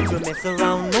 Don't you mess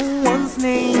around no one's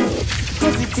name,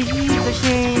 cause it is a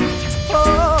shame.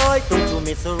 Oh, don't you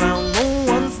mess around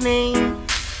no one's name,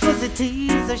 cause it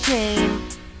is a shame.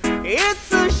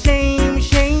 It's a shame,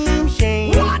 shame,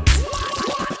 shame. What?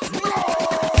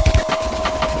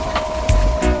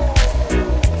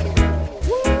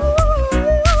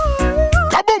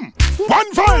 Kaboom!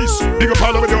 One voice. Big up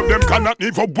all of them cannot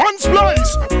live for one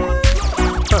slice.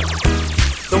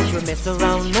 Don't you mess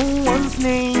around no one's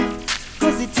name,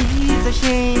 cause it is a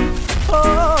shame.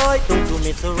 Oh, don't you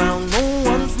mess around no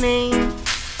one's name,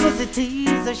 cause it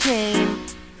is a shame.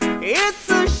 It's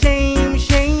a shame,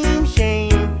 shame,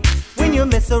 shame. When you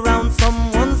mess around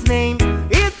someone's name,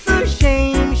 it's a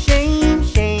shame, shame,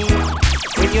 shame.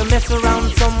 When you mess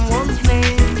around someone's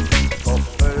name. For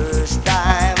first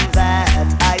time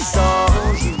that I saw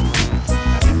you,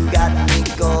 you got me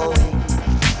going.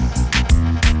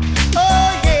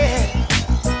 Oh yeah.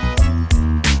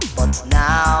 But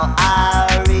now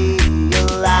I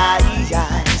realize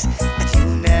that you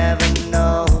never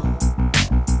know.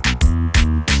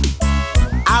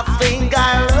 I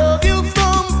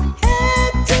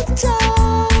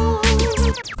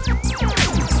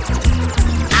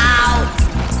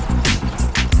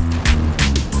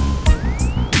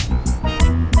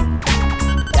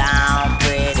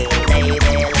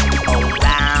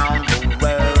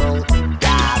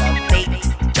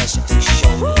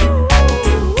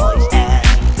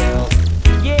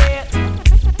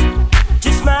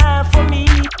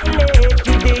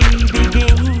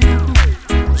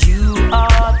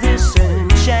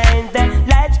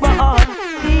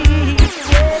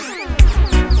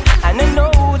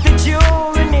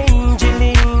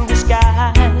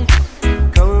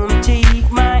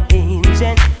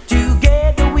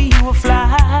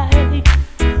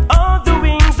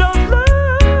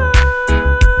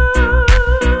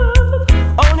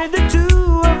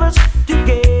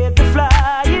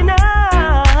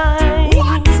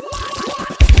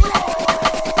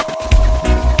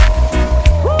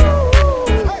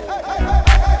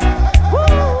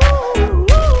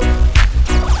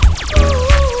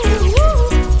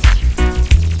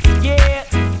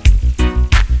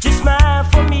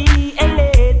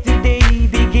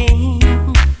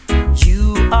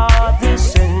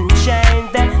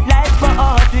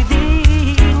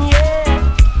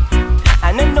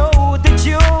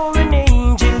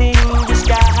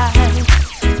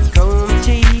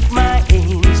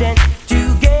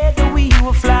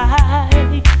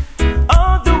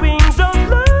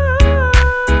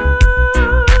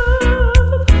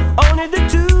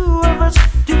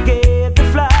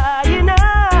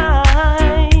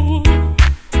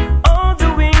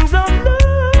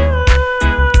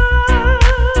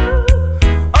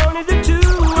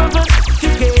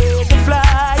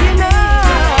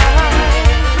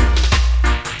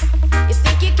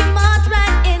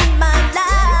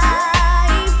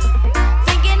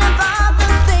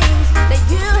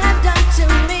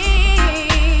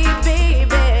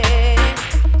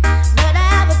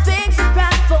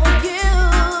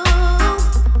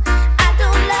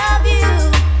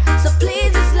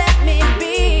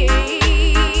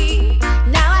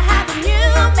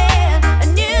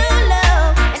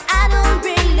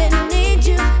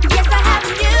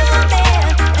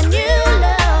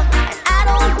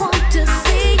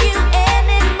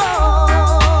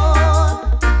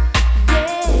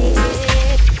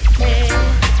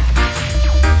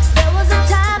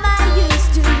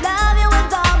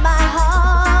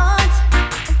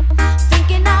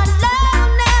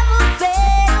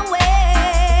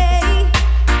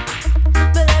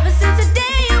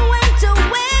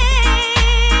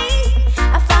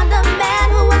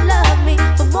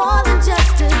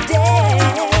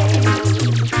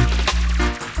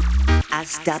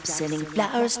stopped sending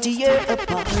flowers to your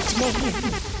apartment.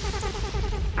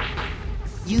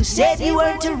 You said you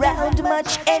weren't around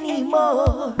much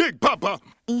anymore. Big Papa.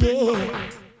 Yeah.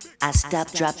 I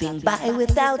stopped dropping by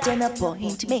without an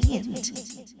appointment.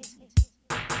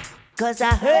 'Cause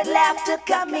I heard laughter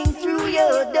coming through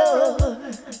your door.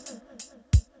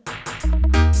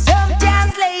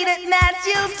 Sometimes late at night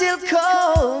you'll still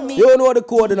call me. You know the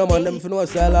code, no man. Them for no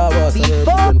say love us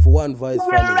and for One Voice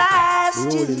family. Rise the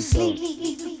to ruling sleep. sound.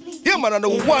 Yeah, man, and the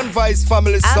One Voice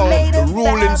family I sound, made the a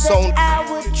ruling vow sound. that I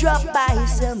would drop by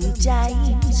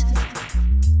sometimes,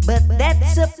 but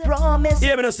that's a promise.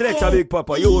 Yeah, me no select a Big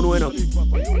Papa. You know enough.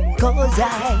 'Cause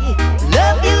I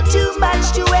love you too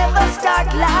much to ever start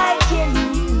liking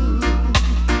you.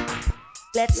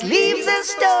 Let's leave the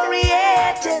story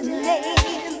at an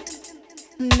end.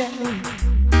 No,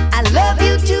 I love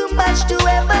you too much to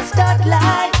ever start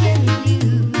liking you.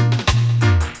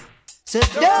 So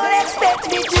don't expect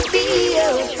me to be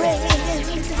your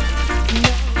friend. No.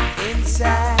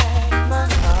 Inside my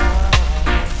heart,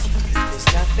 there's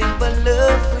nothing but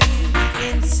love for you.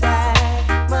 Inside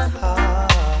my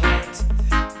heart,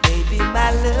 baby,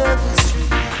 my love is true.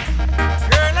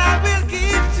 Girl, I will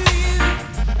give to you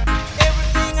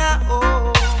everything I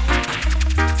own.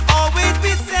 Always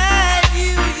beside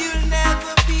you, you'll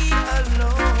never be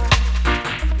alone.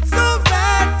 It's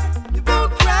alright, you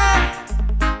won't cry.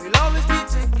 We'll always be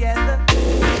together.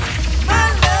 My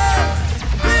love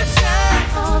will shine.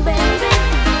 Oh, baby,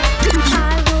 I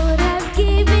would have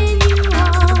given you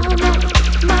all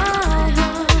my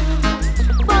heart,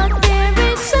 but there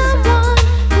is someone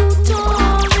who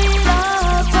tore it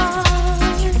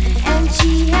apart, and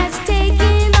she has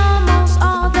taken almost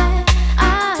all that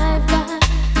I've got.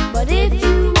 But if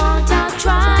you want, I'll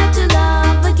try to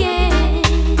love again.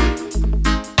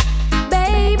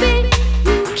 Baby,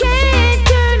 you can't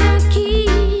turn a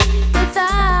key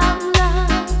without love.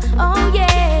 Oh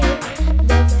yeah,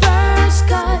 the first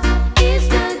cut is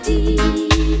the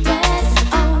deepest.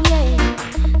 Oh yeah,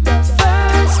 the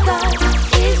first cut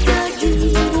is the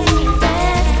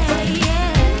deepest.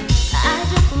 Yeah, I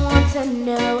just want to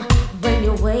know, when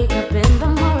you wake up in the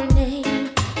morning,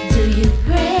 do you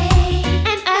pray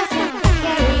and ask Him to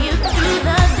carry you through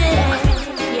the day?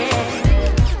 Yeah,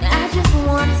 I just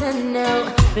want to know,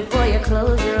 before you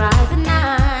close your eyes at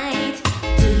night,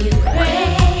 do you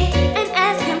pray and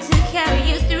ask Him to carry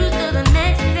you through to the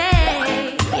next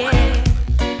day? Yeah,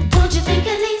 don't you think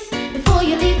at least before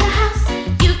you leave the house,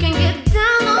 you can get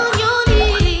down on your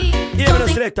knees? Yeah, me no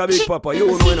select a Big Papa. You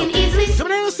know enough. So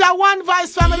when you say One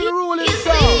Voice family ruling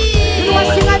sound, you know what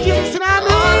sing again, you know what I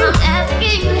mean? All I'm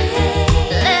asking,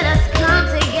 let us come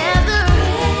together.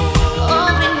 Oh,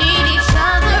 we need each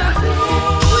other.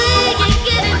 We can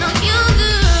get it on you,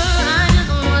 girl. I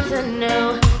just want to know,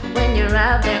 when you're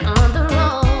out there on the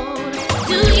road,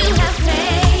 do you have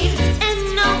faith and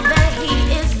know that He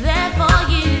is there for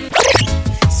you?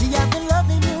 See, I've been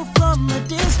loving you from a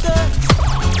distance.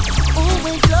 Oh,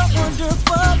 ain't love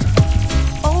wonderful?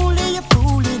 Only a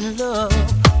fool in love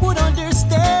would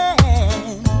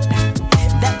understand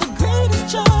that the greatest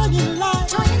joy in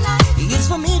life is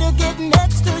for me to get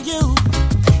next to you.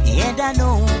 And I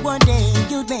know one day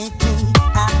you'll make me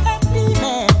a happy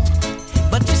man.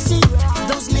 But you see,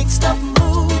 those mixed up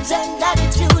moods and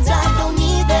attitudes, I don't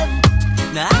need them.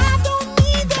 No, I don't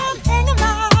need them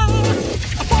anymore.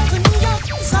 I want the New York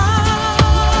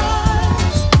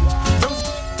size. Those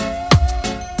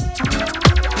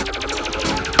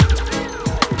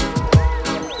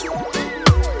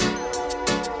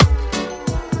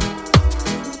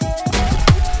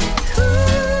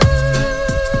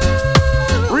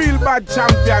Real bad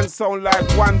champion sound like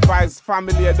One Voice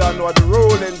family. You don't know the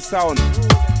ruling sound.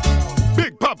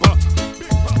 Big Papa.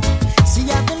 See,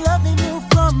 I've been loving you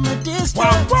from a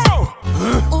distance. Wow.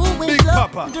 Ooh, Big it's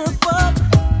Papa. wonderful.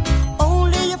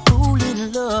 Only a fool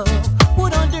in love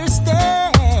would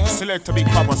understand. Select a Big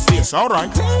Papa, yes,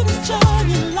 alright. Greatest joy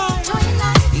in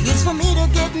life is for me to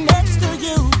get next to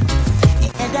you.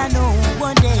 And I know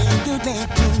one day you'll make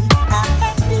me a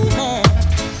happy man.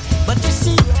 But you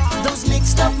see, those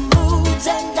mixed up moods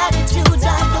and attitudes,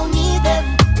 I don't need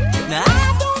them. No, I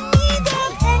don't need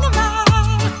them anymore.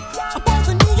 I want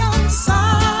the neon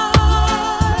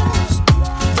signs.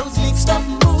 Those mixed up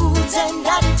moods and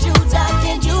attitudes, I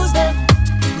can't use them.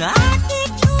 No, I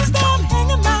can't use them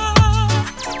anymore.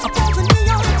 I want the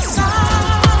neon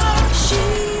signs.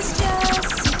 She's just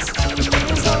 16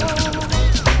 years old.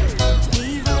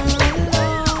 Leave her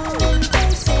alone, they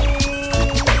say.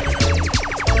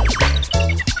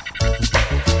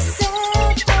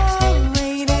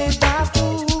 Separated by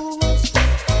food.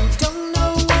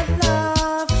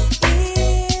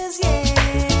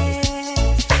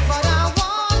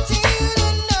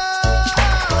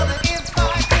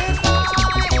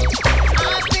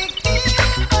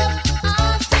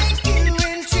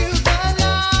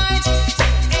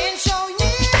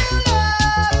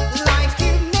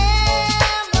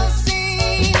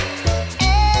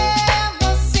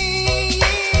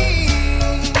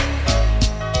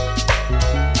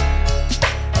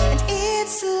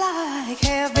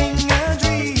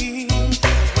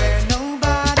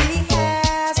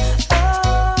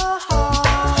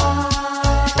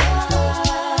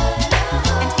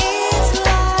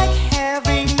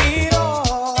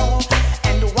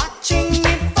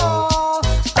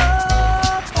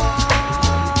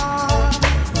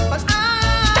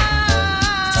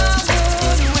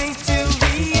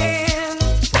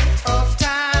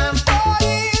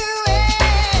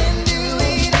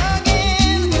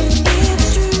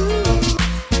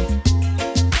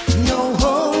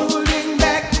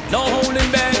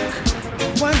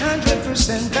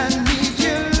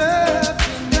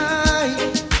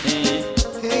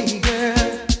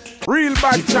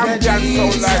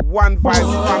 sound like one vice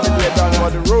family done for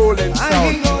the ruling sound. I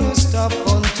ain't gonna stop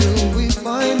until we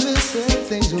finally set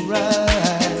things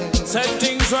right. Set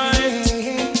things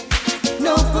right.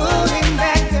 No pulling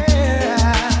back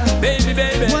there. Baby,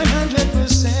 baby.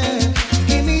 100%.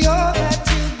 Give me all that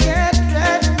you get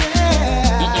right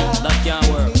now. That can't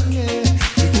work.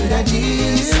 Could I give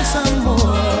you some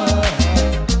more?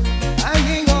 I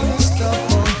ain't gonna stop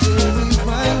until we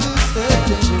finally set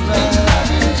things right.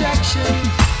 Injection.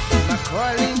 My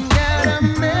calling out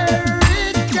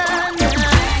America.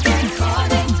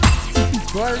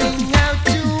 Calling out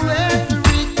to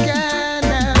Africa.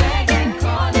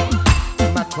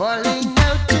 My calling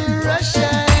out to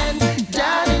Russia and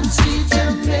down in Sweet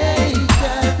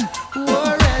Jamaica.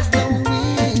 War has no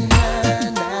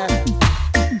winner now.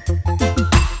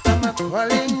 I'm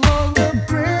calling all the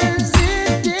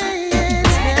presidents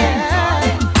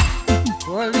now.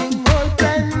 Calling all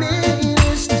prime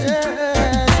ministers,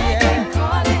 yeah.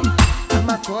 I'm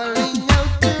calling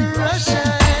out to Russia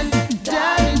and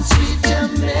down in Sweet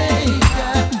Jamaica.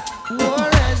 War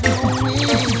has no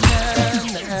winner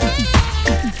now.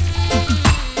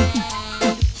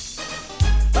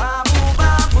 Babu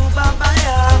babu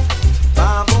babaya,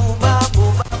 babu babu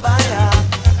babaya,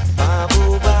 babu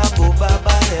babu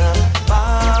babaya,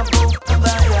 babu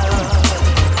babaya.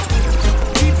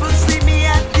 People see me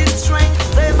acting strange,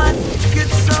 they might get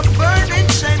some burning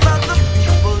shame, but the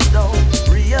people don't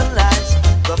realize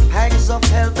the pangs of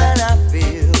hell that I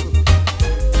feel.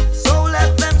 So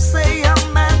let them say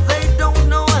I'm mad, they don't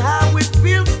know how it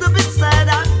feels to be sad.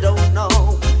 I don't know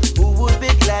who would be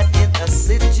glad in a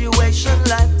situation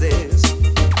like this.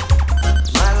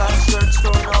 My last shirt's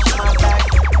torn off my back,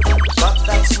 but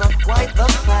that's not quite the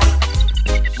fact.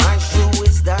 My shoe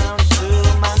is down to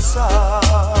my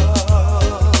socks.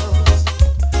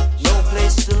 No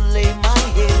place to lay my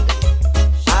head.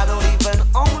 I don't even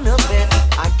own a bed.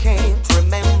 I can't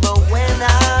remember when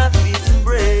I've eaten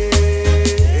bread.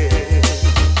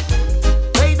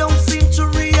 They don't seem to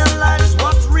realize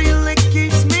what really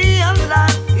keeps me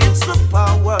alive. It's the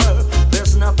power.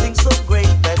 There's nothing so great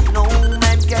that no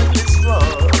man can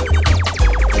destroy.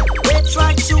 They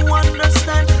try to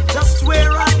understand just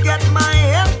where I get my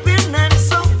happiness,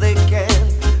 so they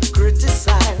can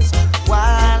criticize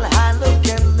while I look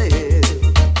and live.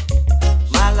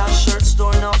 My last shirt's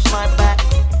torn off my back,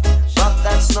 but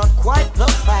that's not quite the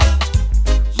fact.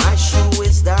 My shoe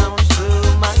is down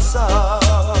to my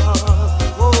socks.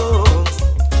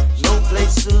 No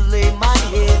place to lay my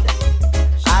head.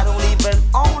 I don't even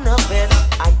own a bed.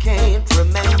 I can't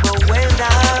remember when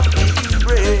I've eaten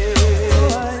bread.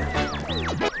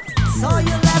 Saw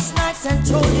you last night and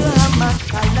told you how much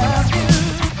I love you.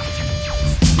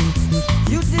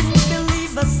 You didn't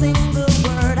believe a single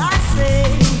word I say.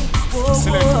 Whoa,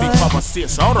 Select Big Papa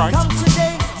says, alright. Come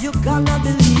today, you gonna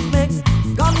believe me.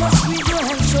 Gonna squeeze you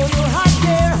and show you how I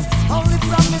care. Only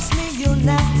promise me you'll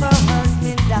never hurt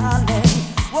me, darling.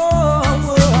 Whoa,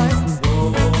 whoa,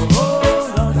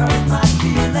 whoa, don't hurt my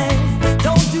feeling.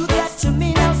 Don't do that to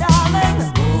me now, darling.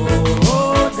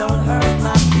 Whoa, don't hurt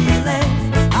my feeling.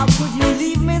 How could you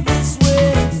leave me this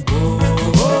way?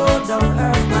 Whoa, don't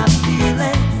hurt my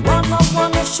feeling.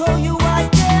 Wanna show you I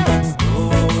care.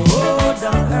 Whoa,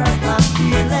 don't hurt my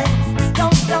feeling.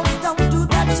 Don't do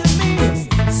that to me.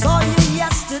 Saw you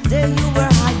yesterday, you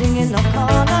were hiding in a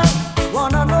corner.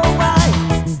 Wanna know why?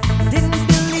 Didn't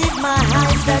believe my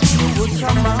eyes that you would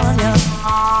come on.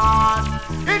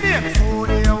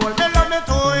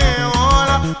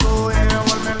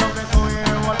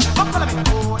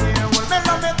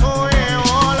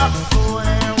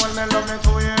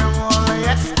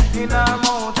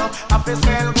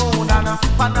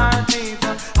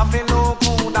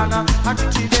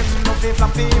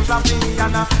 Fluffy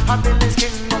and a belly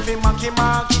skin, no fi monkey.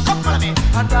 Come follow me.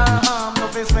 And the arm, no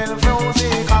fi smell frozy.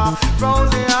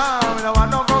 Frozy arm, we don't want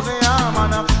no frozy arm.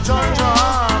 And a Georgia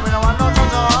arm, we don't want no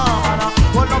Georgia arm. And a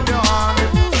hold up your arm.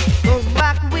 Come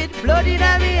back with blood in my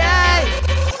eye.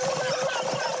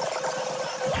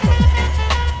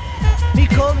 Me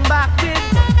come back with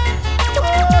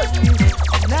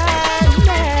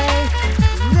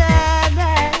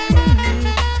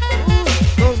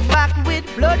come back with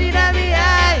blood in my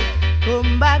eye.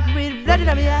 Come back with blood in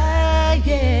my eye,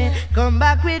 yeah. Come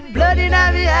back with blood in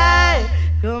my eye.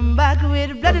 Come back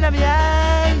with blood in my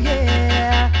eye,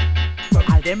 yeah.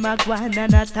 All them a go on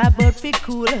and a talk about fi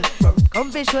cool.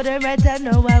 Come fi show them right and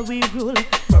know how we rule.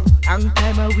 Long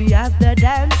time we have the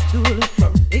dance tool.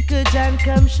 Little John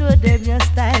come show them your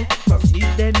style. See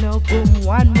them now boom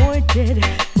one more dead.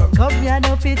 Come here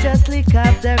now fi just lick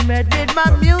up them head with my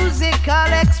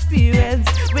musical experience.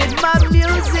 With my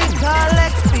musical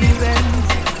experience.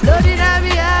 blood in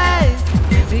my eyes.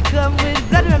 We come with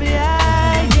blood in my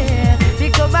eyes, yeah. We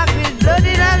come back with blood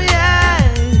in our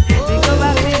eyes. We come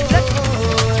back with blood.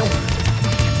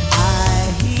 I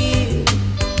hear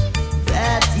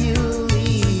that you're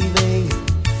leaving.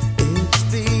 It's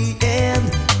the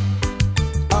end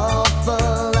of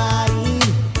the line.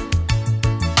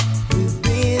 We've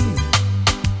been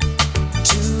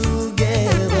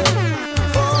together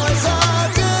for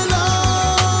such a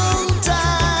long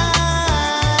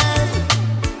time,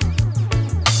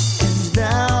 and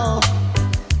now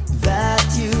that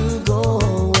you go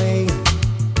away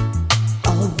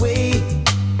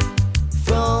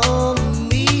from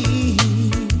me,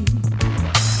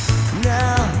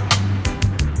 now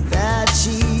that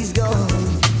she's gone,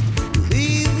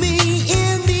 leave me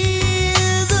in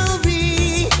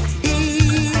misery.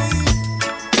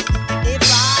 If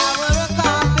I were a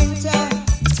carpenter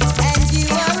and you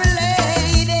were a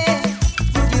lady,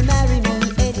 would you marry me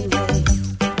anyway?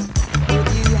 Would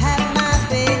you have my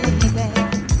baby?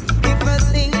 If a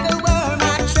thinker were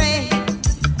my trade,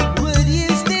 would you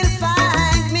still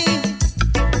find me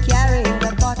carrying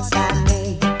the pots I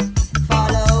made,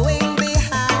 following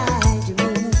behind me?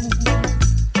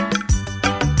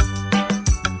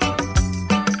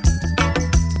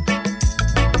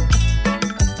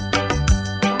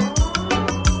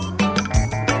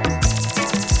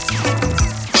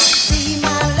 See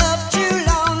my love, true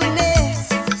loneliness.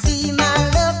 See my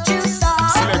love, true sorrow.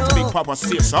 Select Big Papa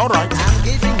says, alright. I'm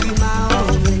giving you my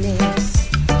loneliness.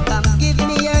 Come give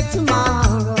me your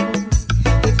tomorrow.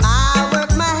 If I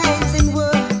work my hands in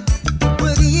wood,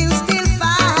 would you still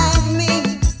find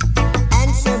me?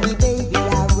 Answer me, baby,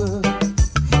 I would.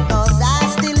 'Cause I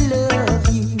still love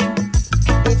you.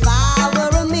 If I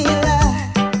were a miller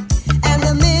and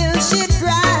the mill should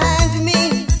grind me,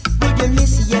 would you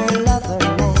miss your lover,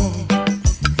 man?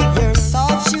 Your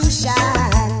soft shoe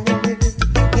shine.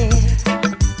 Yeah.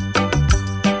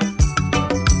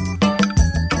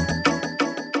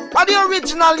 Are the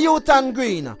original Youth and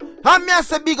Green? And me I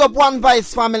say big up One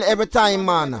Vice family every time,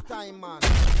 man.